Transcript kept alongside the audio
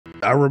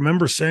I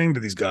remember saying to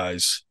these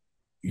guys,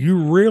 you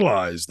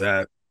realize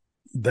that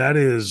that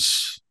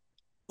is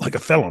like a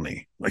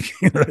felony. Like,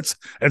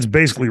 that's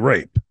basically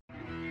rape.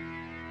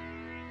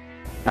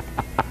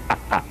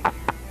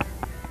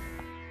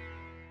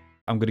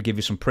 I'm going to give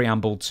you some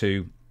preamble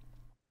to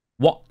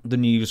what the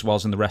news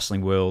was in the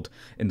wrestling world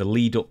in the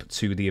lead up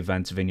to the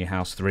event of In Your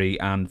House 3,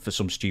 and for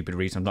some stupid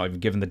reason, I'm not even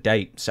given the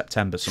date,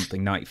 September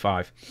something,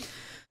 95.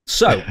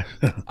 So,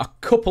 a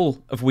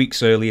couple of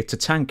weeks earlier,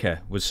 Tatanka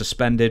was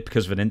suspended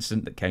because of an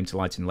incident that came to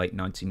light in late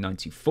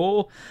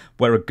 1994,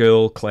 where a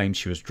girl claimed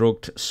she was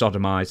drugged,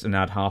 sodomized, and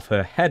had half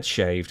her head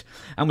shaved,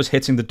 and was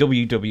hitting the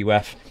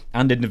WWF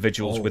and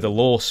individuals with a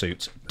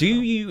lawsuit.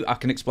 I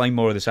can explain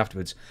more of this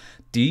afterwards.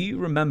 Do you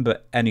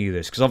remember any of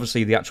this? Because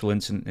obviously the actual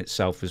incident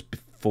itself was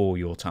before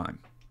your time.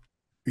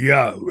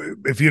 Yeah,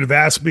 if you'd have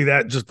asked me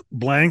that just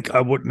blank,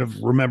 I wouldn't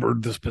have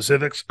remembered the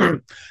specifics.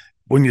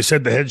 When you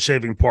said the head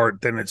shaving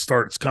part, then it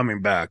starts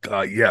coming back.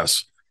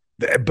 Yes,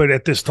 but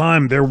at this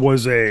time there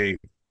was a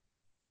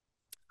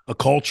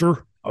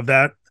culture of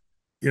that,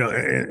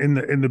 in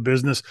the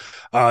business.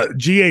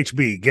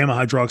 GHB, gamma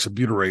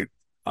hydroxybutyrate,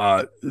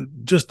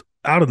 just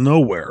out of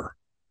nowhere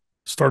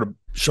started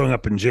showing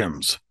up in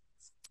gyms,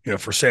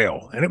 for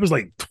sale, and it was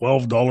like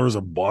 $12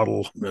 a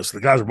bottle. So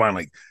the guys were buying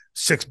like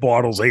 6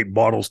 bottles, 8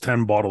 bottles,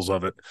 10 bottles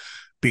of it,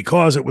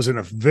 because it was in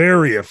a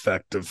very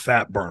effective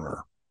fat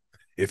burner.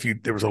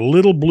 There was a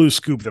little blue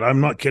scoop that, I'm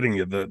not kidding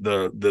you,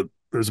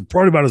 there's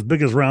probably about as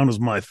big as round as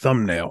my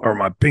thumbnail or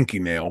my pinky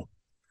nail,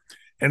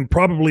 and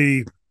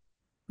probably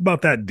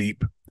about that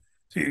deep.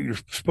 So you're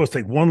supposed to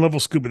take one level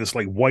scoop of this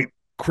like white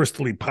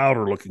crystally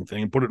powder looking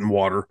thing, put it in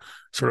water,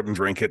 stir it up and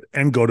drink it,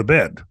 and go to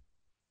bed.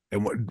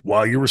 And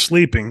while you were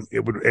sleeping,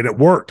 it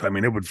worked. I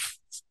mean, it would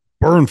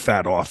burn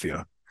fat off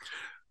you.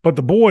 But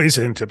the boys,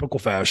 in typical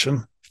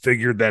fashion,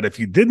 figured that if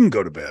you didn't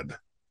go to bed,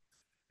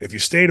 if you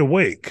stayed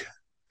awake,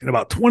 in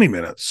about 20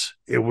 minutes,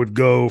 it would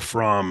go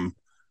from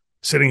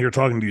sitting here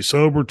talking to you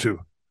sober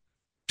to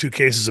 2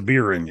 cases of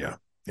beer in you.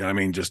 I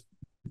mean, just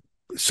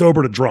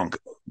sober to drunk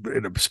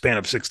in a span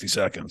of 60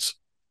 seconds.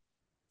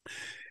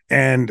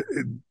 And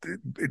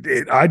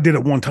I did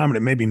it one time, and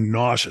it made me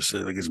nauseous.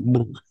 Like it's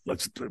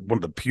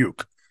wanted to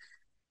puke.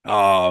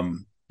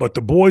 But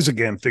the boys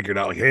again figured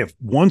out, like, hey, if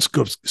 1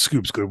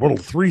 scoop's good, what'll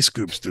 3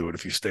 scoops do it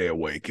if you stay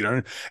awake?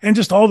 And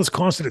just all this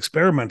constant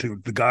experimenting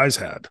that the guys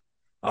had.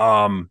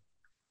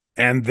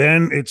 And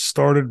then it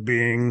started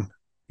being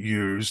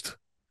used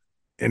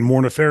in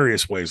more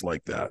nefarious ways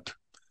like that.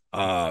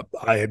 I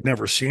had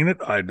never seen it.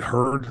 I'd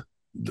heard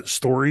the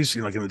stories,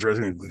 like in the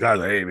dressing room, the guys,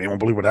 hey, they won't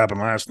believe what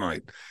happened last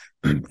night.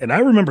 And I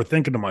remember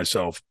thinking to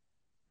myself,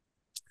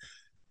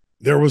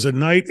 there was a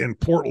night in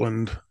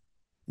Portland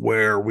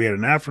where we had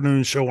an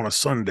afternoon show on a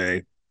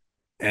Sunday,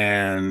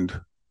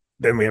 and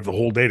then we have the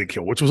whole day to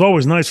kill, which was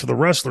always nice for the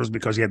wrestlers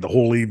because you had the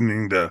whole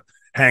evening to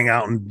hang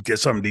out and get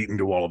something to eat and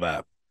do all of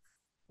that.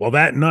 Well,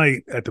 that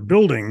night at the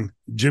building,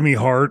 Jimmy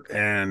Hart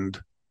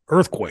and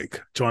Earthquake,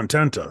 John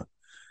Tenta,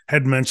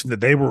 had mentioned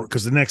that they were,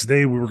 because the next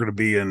day we were going to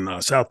be in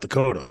South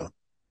Dakota,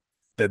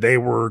 that they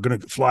were going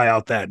to fly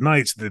out that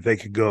night so that they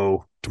could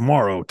go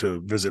tomorrow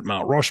to visit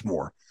Mount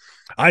Rushmore.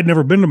 I'd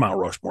never been to Mount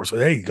Rushmore, so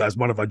hey, you guys,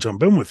 mind if I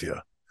jump in with you?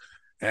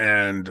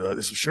 And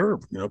they said, sure,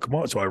 come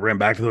on. So I ran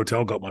back to the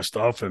hotel, got my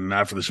stuff, and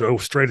after the show,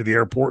 straight to the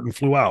airport and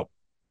flew out.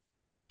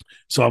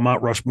 Saw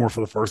Mount Rushmore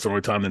for the first and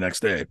only time the next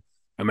day.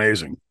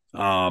 Amazing.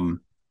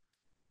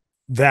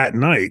 That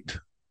night,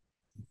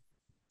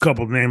 a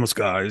couple of nameless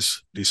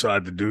guys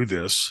decided to do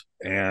this,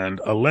 and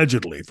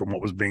allegedly, from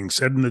what was being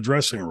said in the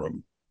dressing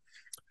room,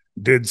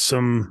 did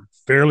some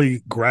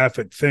fairly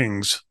graphic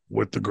things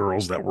with the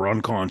girls that were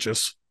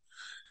unconscious.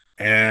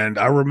 And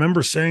I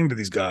remember saying to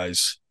these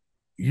guys,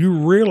 you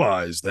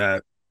realize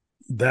that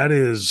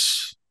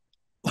is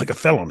like a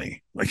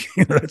felony. Like,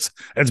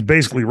 that's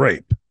basically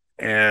rape.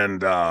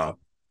 And the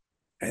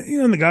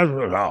guys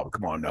were like, oh,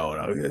 come on,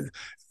 no.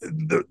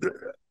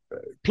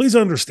 Please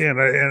understand,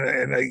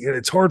 and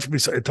it's hard for me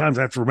at times.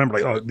 I have to remember,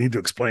 like, oh, I need to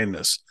explain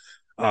this.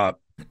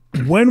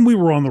 When we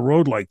were on the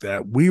road like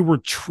that, we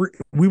were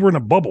in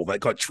a bubble that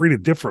got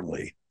treated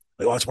differently.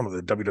 Like, oh, that's one of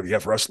the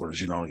WWF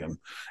wrestlers,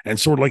 and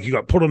sort of like you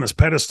got put on this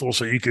pedestal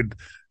so you could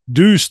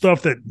do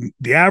stuff that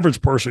the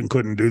average person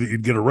couldn't do, that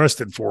you'd get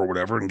arrested for or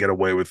whatever and get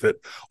away with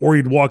it. Or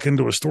you'd walk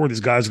into a store, these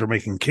guys that are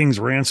making king's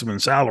ransom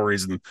and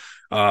salaries, and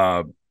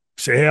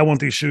say, hey, I want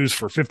these shoes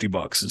for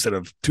 $50 instead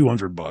of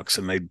 $200.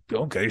 And they'd,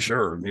 okay,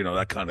 sure.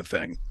 That kind of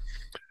thing.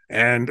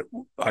 And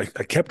I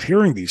kept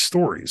hearing these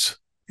stories,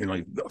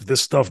 of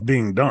this stuff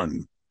being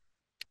done.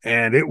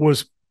 And it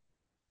was,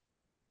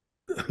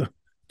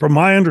 from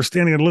my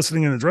understanding and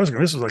listening in the dressing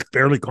room, this was like a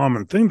fairly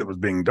common thing that was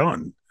being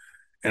done.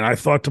 And I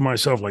thought to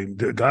myself, like,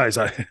 guys,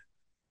 I ain't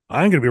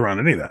going to be around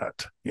any of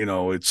that.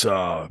 It's,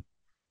 I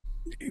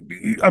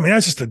mean,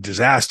 that's just a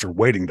disaster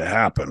waiting to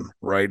happen,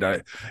 right?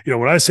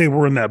 When I say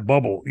we're in that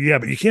bubble, yeah,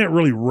 but you can't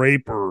really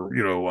rape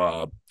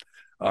or,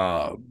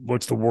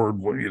 what's the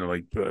word?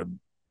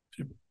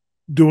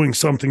 Doing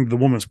something to the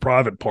woman's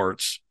private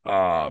parts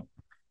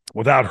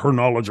without her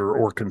knowledge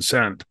or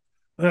consent.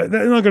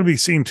 they're not going to be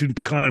seen too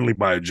kindly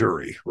by a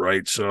jury,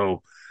 right?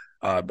 So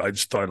I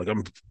just thought, like,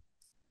 I'm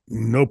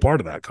no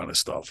part of that kind of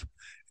stuff.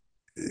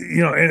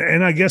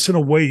 And I guess in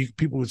a way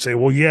people would say,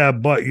 well, yeah,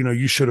 but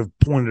you should have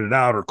pointed it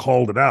out or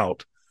called it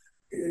out.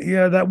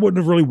 Yeah, that wouldn't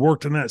have really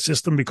worked in that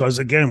system because,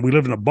 again, we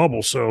live in a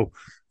bubble, so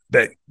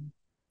that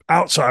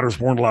outsiders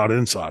weren't allowed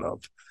inside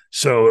of.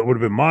 So it would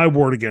have been my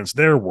word against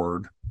their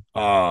word.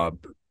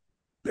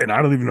 And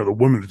I don't even know the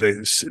women that they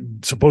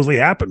supposedly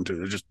happened to.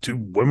 They're just two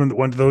women that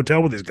went to the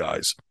hotel with these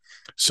guys.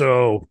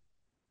 So,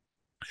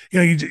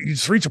 you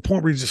just reach a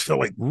point where you just feel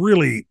like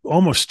really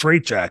almost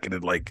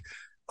straitjacketed. Like,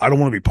 I don't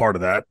want to be part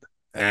of that.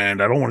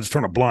 And I don't want to just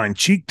turn a blind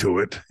cheek to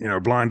it, a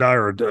blind eye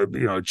or,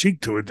 a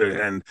cheek to it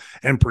and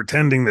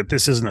pretending that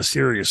this isn't a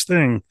serious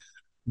thing.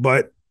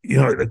 But,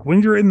 like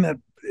when you're in that,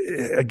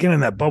 again, in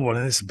that bubble,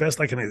 and it's the best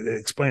I can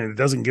explain it,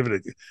 doesn't give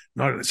it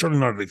certainly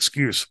not an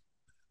excuse,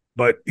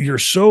 but you're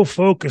so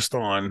focused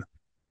on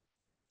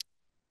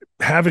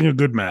having a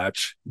good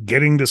match,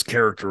 getting this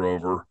character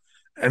over,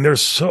 and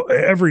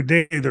every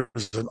day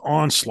there's an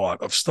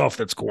onslaught of stuff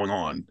that's going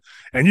on,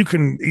 and you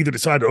can either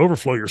decide to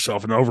overflow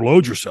yourself and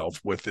overload yourself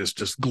with this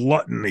just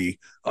gluttony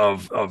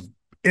of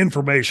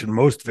information,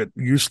 most of it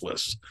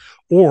useless,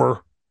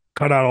 or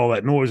cut out all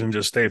that noise and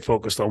just stay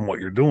focused on what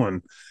you're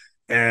doing.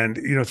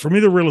 And for me,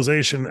 the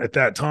realization at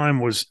that time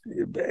was,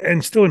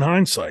 and still in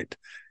hindsight,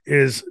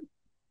 is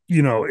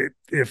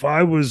if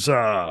I would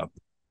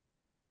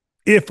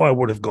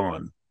have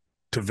gone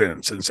to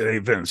Vince and said, hey,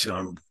 Vince,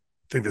 I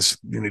think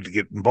you need to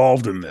get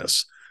involved in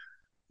this,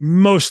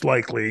 most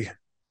likely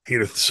he'd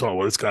have saw,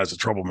 well, this guy's a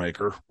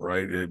troublemaker,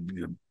 right?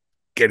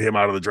 Get him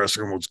out of the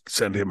dressing room, we'll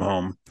send him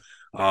home.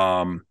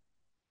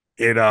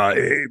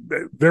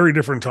 Very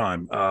different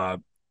time.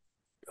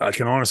 I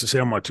can honestly say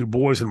on my two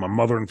boys and my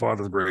mother and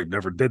father's grave,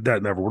 never did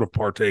that, never would have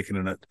partaken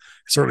in it.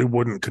 Certainly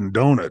wouldn't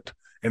condone it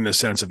in the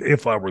sense of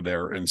if I were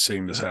there and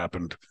seeing this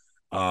happening.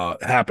 But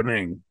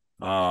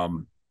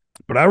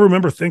I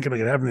remember thinking,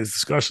 like, having these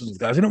discussions with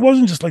guys, and it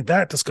wasn't just like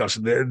that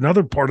discussion.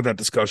 Another part of that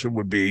discussion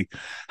would be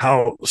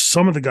how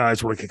some of the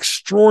guys were like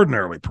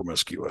extraordinarily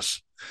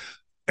promiscuous.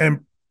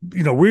 And,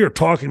 we are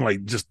talking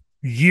like just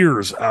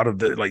years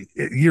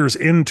years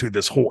into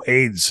this whole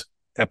AIDS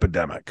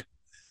epidemic.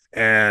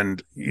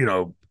 And,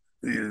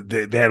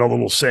 they had all the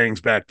little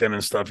sayings back then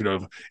and stuff,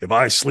 if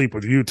I sleep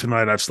with you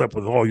tonight, I've slept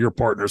with all your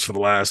partners for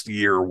the last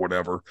year or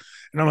whatever.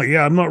 And I'm like,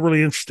 yeah, I'm not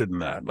really interested in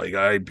that. Like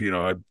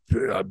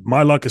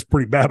my luck is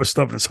pretty bad with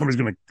stuff, and if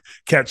somebody's going to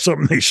catch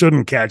something they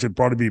shouldn't catch, it'd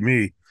probably be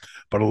me.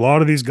 But a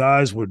lot of these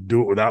guys would do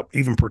it without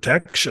even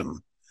protection.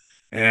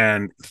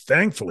 And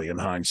thankfully, in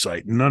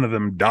hindsight, none of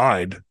them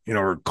died,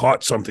 or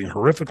caught something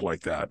horrific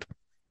like that,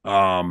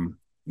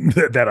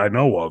 that I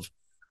know of.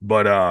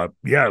 But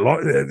yeah,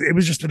 it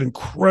was just an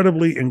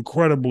incredibly,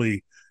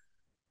 incredibly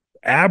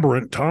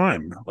aberrant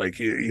time. Like,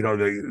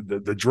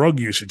 the drug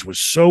usage was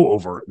so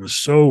overt and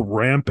so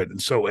rampant and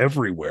so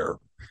everywhere,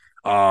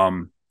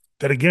 that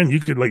again, you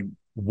could like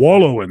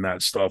wallow in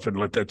that stuff and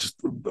let that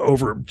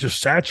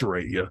just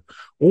saturate you.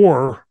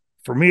 Or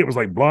for me, it was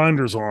like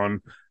blinders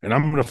on, and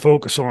I'm going to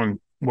focus on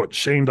what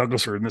Shane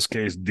Douglas, or in this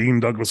case, Dean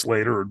Douglas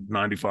later, or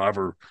 95,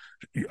 or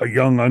a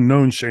young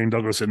unknown Shane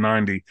Douglas at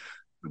 90,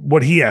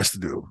 what he has to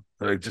do.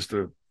 Like, just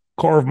to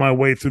carve my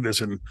way through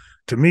this. And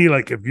to me,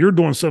 like, if you're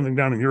doing something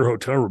down in your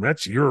hotel room,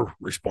 that's your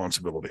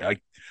responsibility.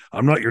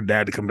 I'm not your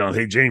dad to come down,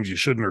 hey, James, you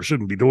shouldn't or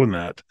shouldn't be doing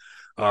that.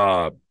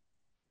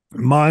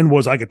 Mine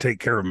was I could take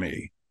care of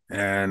me.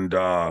 And,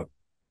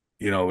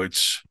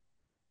 it's,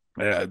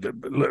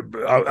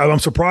 I'm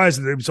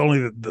surprised that it was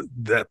only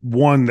that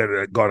one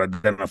that got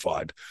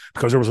identified,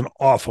 because there was an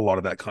awful lot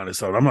of that kind of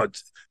stuff. I'm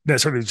not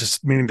necessarily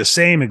just meaning the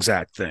same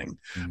exact thing,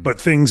 but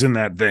things in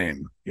that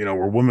vein,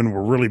 where women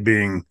were really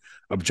being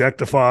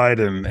objectified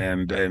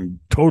and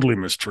totally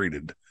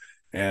mistreated.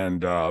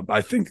 And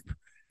I think,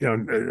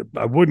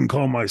 I wouldn't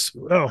call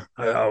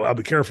I'll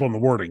be careful in the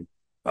wording.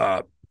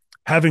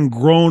 Having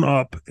grown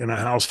up in a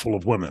house full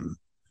of women,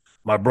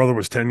 my brother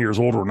was 10 years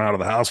older and out of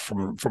the house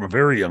from a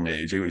very young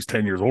age. He was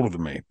 10 years older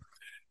than me.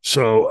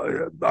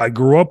 So I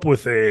grew up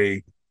with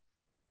an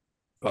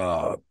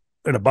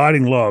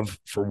abiding love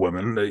for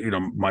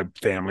women, my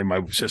family,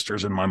 my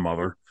sisters and my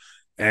mother,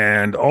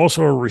 and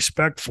also a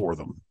respect for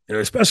them,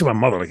 especially my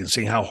mother. I can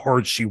see how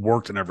hard she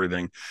worked and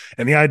everything.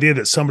 And the idea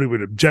that somebody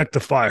would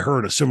objectify her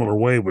in a similar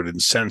way would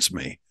incense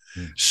me.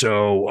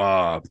 So,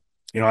 I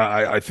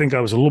think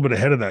I was a little bit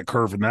ahead of that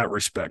curve in that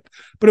respect,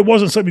 but it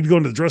wasn't something to go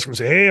into the dressing room and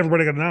say, hey,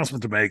 everybody got an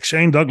announcement to make.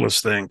 Shane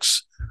Douglas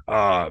thinks,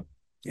 the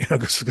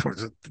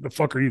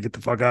fuck are you? Get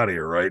the fuck out of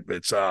here. Right.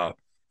 It's,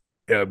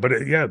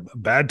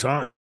 bad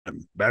time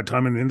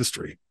in the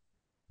industry.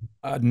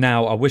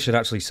 Now, I wish I'd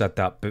actually said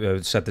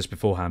this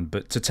beforehand,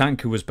 but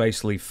Tatanka was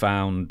basically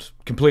found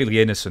completely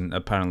innocent.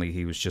 Apparently,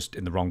 he was just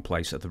in the wrong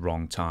place at the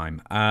wrong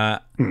time.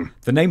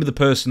 The name of the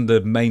person,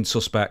 the main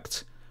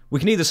suspect, we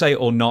can either say it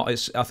or not.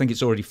 I think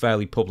it's already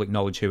fairly public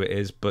knowledge who it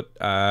is, but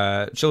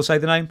shall I say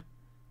the name?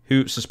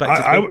 Who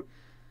suspected?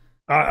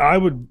 I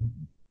would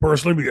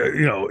personally,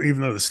 even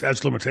though the statute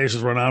of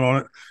limitations run out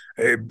on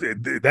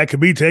it, that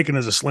could be taken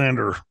as a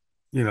slander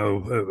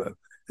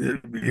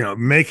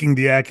making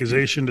the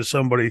accusation to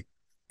somebody,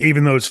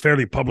 even though it's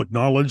fairly public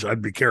knowledge,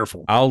 I'd be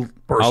careful. I'll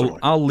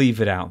leave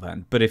it out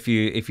then. But if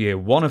you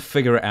want to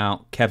figure it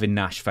out, Kevin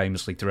Nash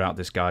famously threw out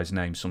this guy's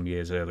name some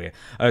years earlier.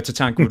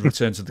 Tatanka would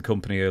return to the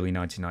company early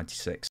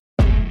 1996.